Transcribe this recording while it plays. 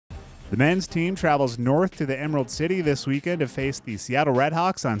The men's team travels north to the Emerald City this weekend to face the Seattle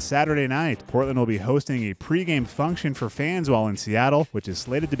Redhawks on Saturday night. Portland will be hosting a pregame function for fans while in Seattle, which is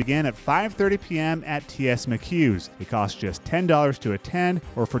slated to begin at 5:30 p.m. at TS McHugh's. It costs just $10 to attend,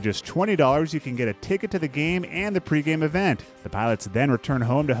 or for just $20 you can get a ticket to the game and the pregame event. The Pilots then return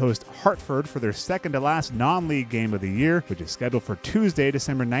home to host Hartford for their second-to-last non-league game of the year, which is scheduled for Tuesday,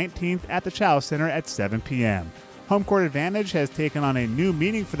 December 19th at the Chow Center at 7 p.m. Home court advantage has taken on a new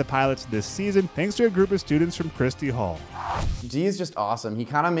meaning for the Pilots this season thanks to a group of students from Christie Hall. G is just awesome. He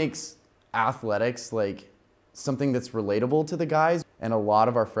kind of makes athletics like something that's relatable to the guys, and a lot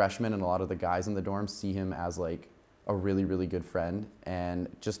of our freshmen and a lot of the guys in the dorm see him as like a really, really good friend, and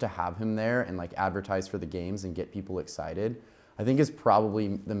just to have him there and like advertise for the games and get people excited, I think is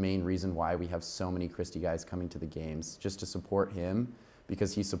probably the main reason why we have so many Christie guys coming to the games, just to support him,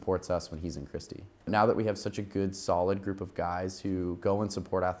 because he supports us when he's in Christie. Now that we have such a good, solid group of guys who go and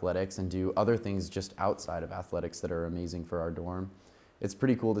support athletics and do other things just outside of athletics that are amazing for our dorm, it's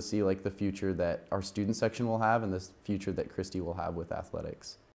pretty cool to see like the future that our student section will have and the future that Christie will have with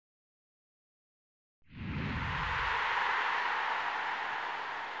athletics.